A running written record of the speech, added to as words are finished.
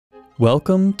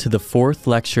Welcome to the fourth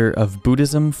lecture of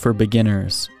Buddhism for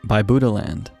Beginners by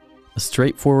Buddhaland, a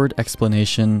straightforward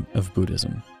explanation of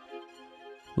Buddhism.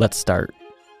 Let's start.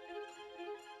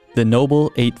 The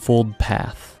Noble Eightfold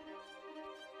Path.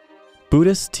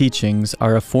 Buddhist teachings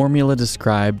are a formula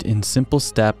described in simple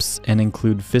steps and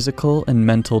include physical and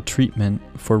mental treatment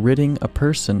for ridding a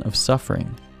person of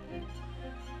suffering.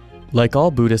 Like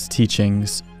all Buddhist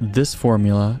teachings, this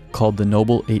formula, called the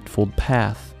Noble Eightfold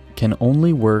Path, can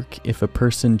only work if a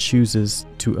person chooses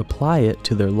to apply it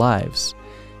to their lives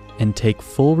and take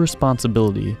full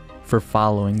responsibility for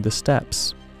following the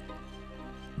steps.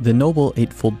 The Noble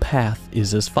Eightfold Path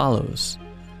is as follows: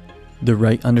 the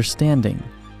right understanding,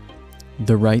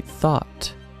 the right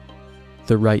thought,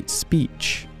 the right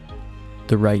speech,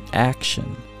 the right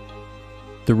action,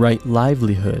 the right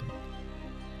livelihood,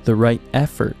 the right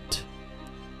effort,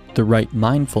 the right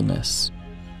mindfulness,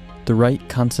 the right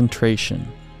concentration.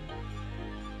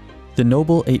 The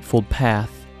Noble Eightfold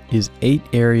Path is 8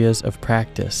 areas of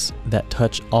practice that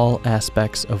touch all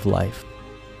aspects of life.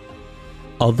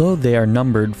 Although they are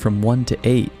numbered from 1 to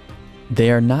 8,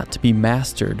 they are not to be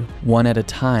mastered one at a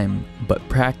time, but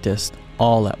practiced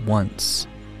all at once.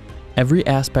 Every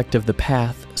aspect of the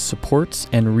path supports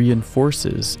and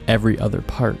reinforces every other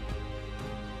part.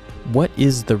 What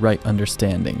is the right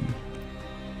understanding?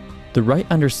 The right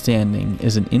understanding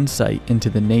is an insight into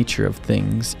the nature of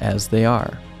things as they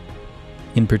are.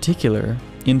 In particular,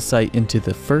 insight into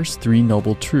the first 3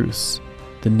 noble truths: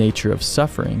 the nature of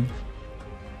suffering,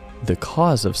 the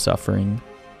cause of suffering,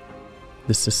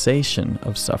 the cessation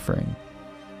of suffering.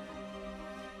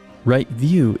 Right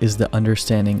view is the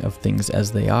understanding of things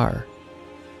as they are.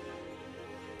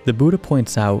 The Buddha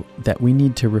points out that we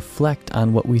need to reflect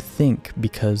on what we think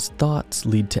because thoughts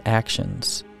lead to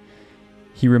actions.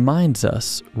 He reminds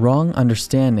us wrong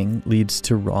understanding leads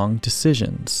to wrong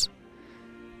decisions,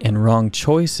 and wrong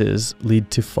choices lead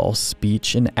to false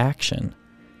speech and action,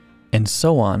 and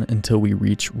so on until we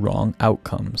reach wrong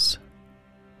outcomes.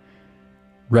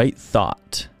 Right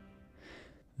thought.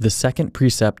 The second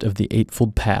precept of the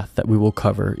Eightfold Path that we will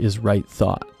cover is right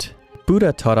thought.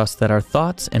 Buddha taught us that our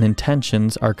thoughts and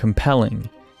intentions are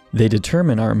compelling. They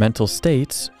determine our mental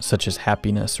states, such as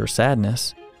happiness or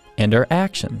sadness, and our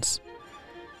actions.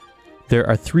 There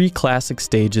are 3 classic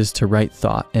stages to right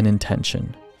thought and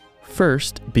intention.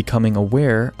 First, becoming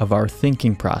aware of our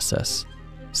thinking process.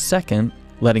 Second,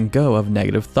 letting go of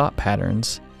negative thought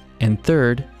patterns. And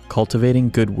third, cultivating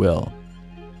goodwill.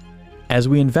 As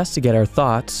we investigate our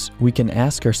thoughts, we can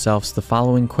ask ourselves the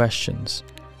following questions.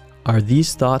 Are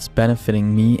these thoughts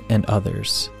benefiting me and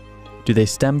others? Do they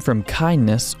stem from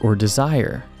kindness or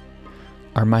desire?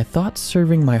 Are my thoughts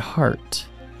serving my heart?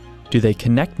 Do they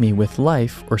connect me with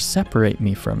life or separate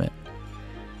me from it?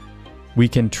 We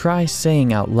can try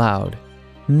saying out loud,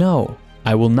 "No,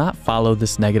 I will not follow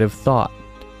this negative thought.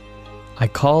 I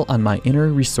call on my inner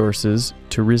resources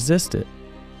to resist it."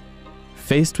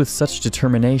 Faced with such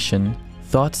determination,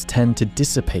 thoughts tend to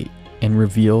dissipate and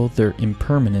reveal their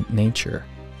impermanent nature.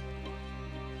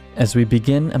 As we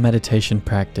begin a meditation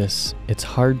practice, it's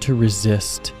hard to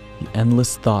resist the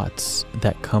endless thoughts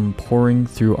that come pouring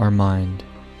through our mind,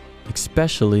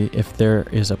 especially if there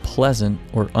is a pleasant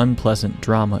or unpleasant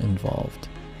drama involved.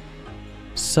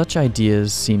 Such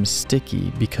ideas seem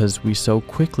sticky because we so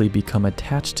quickly become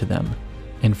attached to them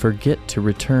and forget to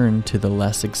return to the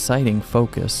less exciting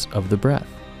focus of the breath.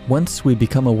 Once we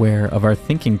become aware of our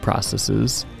thinking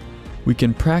processes, we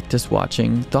can practice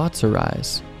watching thoughts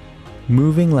arise,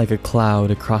 moving like a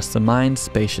cloud across the mind's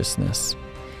spaciousness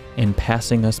and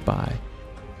passing us by.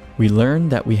 We learn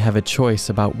that we have a choice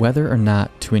about whether or not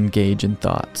to engage in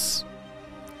thoughts.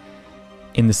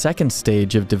 In the second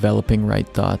stage of developing right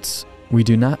thoughts, we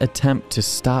do not attempt to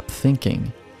stop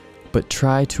thinking, but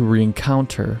try to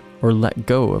re-encounter or let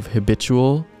go of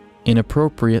habitual,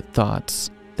 inappropriate thoughts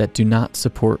that do not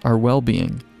support our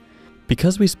well-being.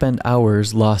 Because we spend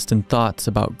hours lost in thoughts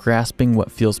about grasping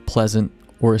what feels pleasant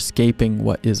or escaping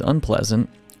what is unpleasant,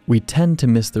 we tend to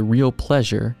miss the real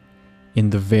pleasure in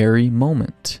the very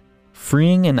moment.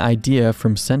 Freeing an idea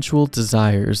from sensual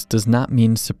desires does not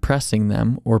mean suppressing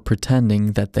them or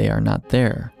pretending that they are not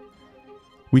there.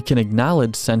 We can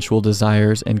acknowledge sensual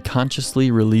desires and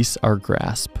consciously release our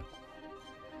grasp.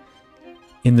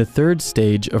 In the third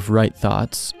stage of right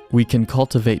thoughts, we can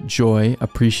cultivate joy,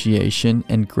 appreciation,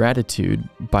 and gratitude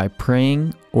by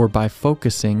praying or by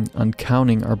focusing on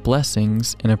counting our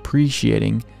blessings and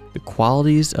appreciating the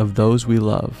qualities of those we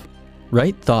love.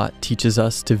 Right thought teaches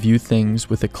us to view things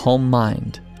with a calm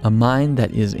mind, a mind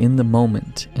that is in the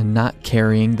moment and not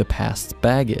carrying the past's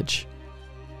baggage.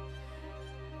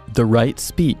 The right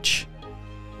speech.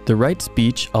 The right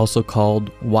speech, also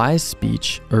called wise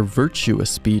speech or virtuous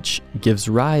speech, gives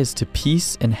rise to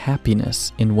peace and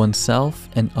happiness in oneself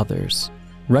and others.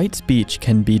 Right speech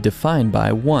can be defined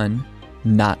by 1.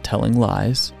 Not telling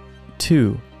lies,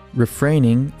 2.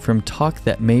 Refraining from talk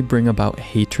that may bring about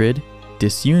hatred,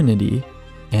 disunity,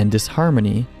 and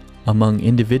disharmony among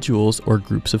individuals or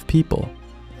groups of people,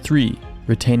 3.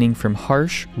 Retaining from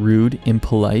harsh, rude,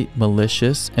 impolite,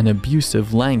 malicious, and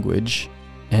abusive language,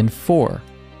 and 4.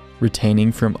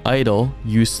 Retaining from idle,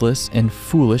 useless, and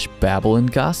foolish babble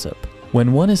and gossip.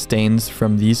 When one abstains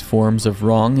from these forms of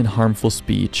wrong and harmful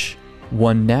speech,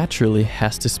 one naturally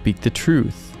has to speak the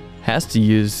truth, has to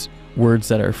use words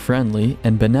that are friendly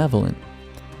and benevolent,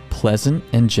 pleasant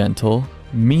and gentle,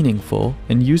 meaningful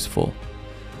and useful.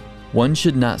 One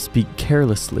should not speak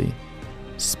carelessly.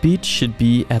 Speech should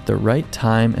be at the right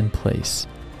time and place.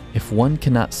 If one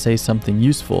cannot say something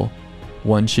useful,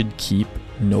 one should keep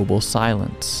noble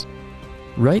silence.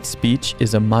 Right speech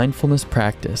is a mindfulness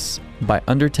practice. By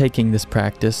undertaking this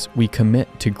practice, we commit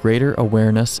to greater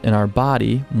awareness in our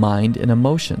body, mind, and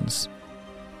emotions.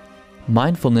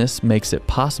 Mindfulness makes it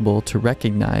possible to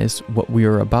recognize what we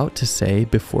are about to say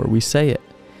before we say it,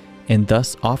 and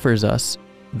thus offers us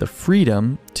the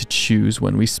freedom to choose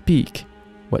when we speak,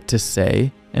 what to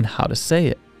say, and how to say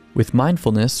it. With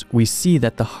mindfulness, we see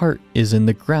that the heart is in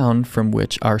the ground from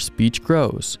which our speech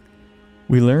grows.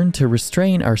 We learn to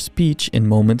restrain our speech in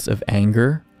moments of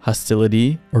anger,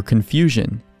 hostility, or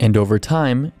confusion, and over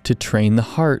time, to train the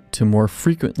heart to more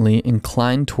frequently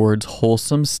incline towards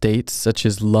wholesome states such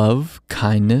as love,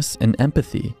 kindness, and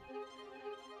empathy.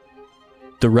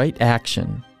 The right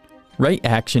action. Right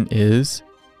action is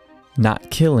not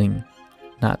killing,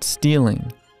 not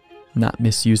stealing, not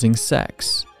misusing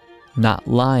sex, not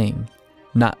lying,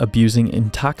 not abusing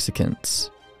intoxicants.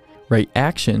 Right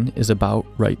action is about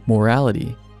right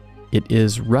morality. It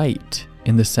is right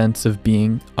in the sense of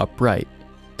being upright,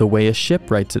 the way a ship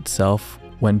rights itself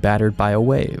when battered by a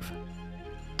wave.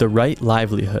 The right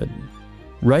livelihood.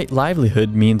 Right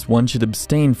livelihood means one should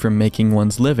abstain from making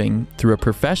one's living through a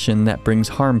profession that brings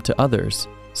harm to others,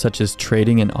 such as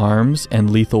trading in arms and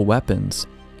lethal weapons,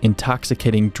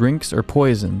 intoxicating drinks or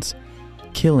poisons,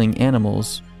 killing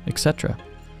animals, etc.,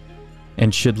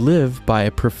 and should live by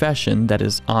a profession that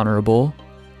is honorable,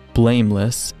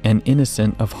 blameless, and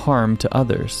innocent of harm to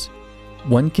others.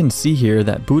 One can see here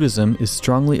that Buddhism is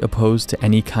strongly opposed to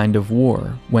any kind of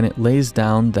war when it lays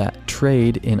down that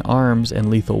trade in arms and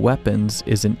lethal weapons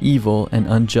is an evil and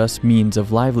unjust means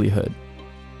of livelihood.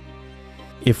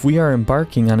 If we are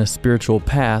embarking on a spiritual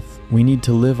path, we need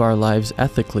to live our lives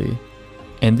ethically,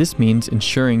 and this means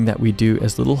ensuring that we do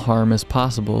as little harm as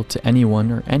possible to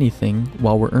anyone or anything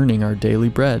while we're earning our daily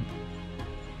bread.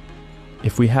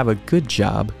 If we have a good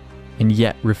job and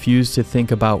yet refuse to think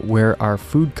about where our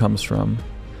food comes from,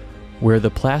 where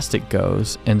the plastic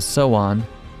goes, and so on,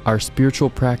 our spiritual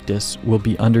practice will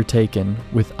be undertaken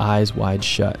with eyes wide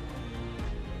shut.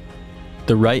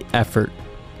 The right effort.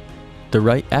 The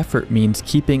right effort means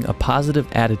keeping a positive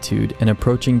attitude and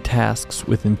approaching tasks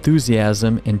with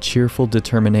enthusiasm and cheerful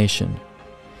determination.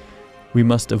 We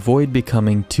must avoid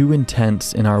becoming too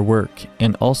intense in our work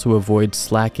and also avoid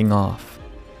slacking off.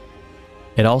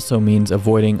 It also means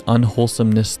avoiding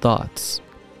unwholesomeness thoughts.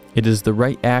 It is the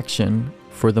right action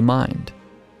for the mind.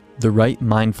 The right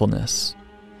mindfulness.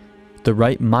 The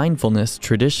right mindfulness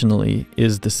traditionally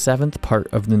is the 7th part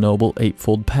of the Noble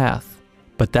Eightfold Path.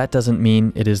 But that doesn't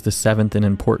mean it is the 7th in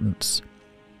importance.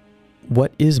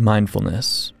 What is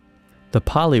mindfulness? The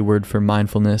Pali word for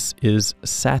mindfulness is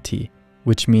sati,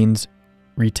 which means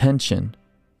retention,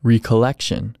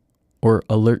 recollection, or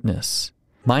alertness.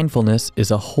 Mindfulness is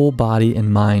a whole body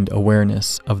and mind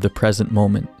awareness of the present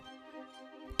moment.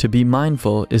 To be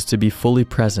mindful is to be fully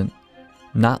present,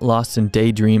 not lost in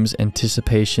daydreams,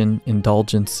 anticipation,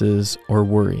 indulgences, or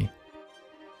worry.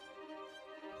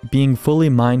 Being fully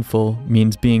mindful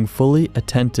means being fully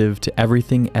attentive to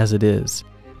everything as it is,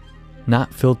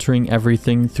 not filtering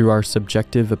everything through our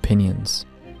subjective opinions.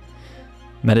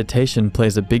 Meditation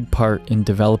plays a big part in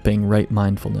developing right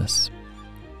mindfulness.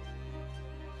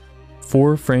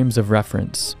 4 frames of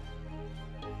reference.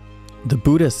 The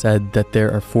Buddha said that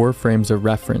there are 4 frames of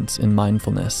reference in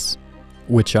mindfulness,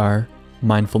 which are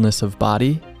mindfulness of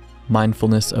body,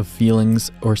 mindfulness of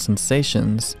feelings or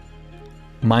sensations,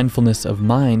 mindfulness of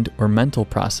mind or mental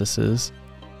processes,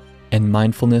 and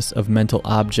mindfulness of mental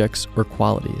objects or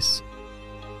qualities.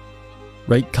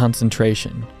 Right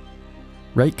concentration.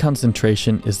 Right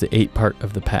concentration is the 8th part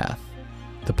of the path.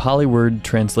 The Pali word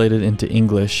translated into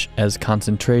English as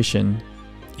concentration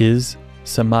is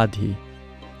samadhi.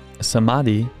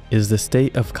 Samadhi is the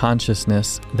state of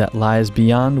consciousness that lies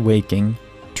beyond waking,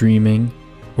 dreaming,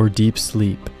 or deep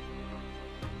sleep.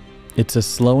 It's a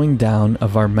slowing down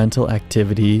of our mental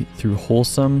activity through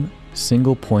wholesome,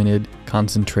 single-pointed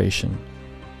concentration.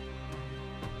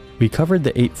 We covered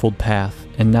the Eightfold Path,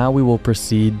 and now we will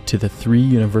proceed to the 3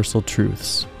 universal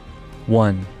truths.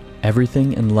 1.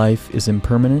 Everything in life is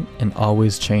impermanent and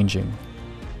always changing.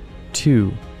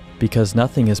 2. Because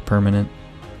nothing is permanent,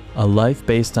 a life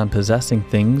based on possessing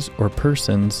things or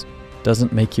persons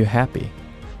doesn't make you happy.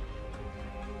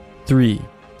 3.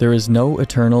 There is no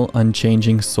eternal,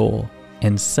 unchanging soul,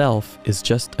 and self is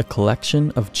just a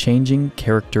collection of changing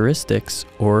characteristics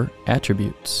or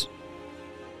attributes.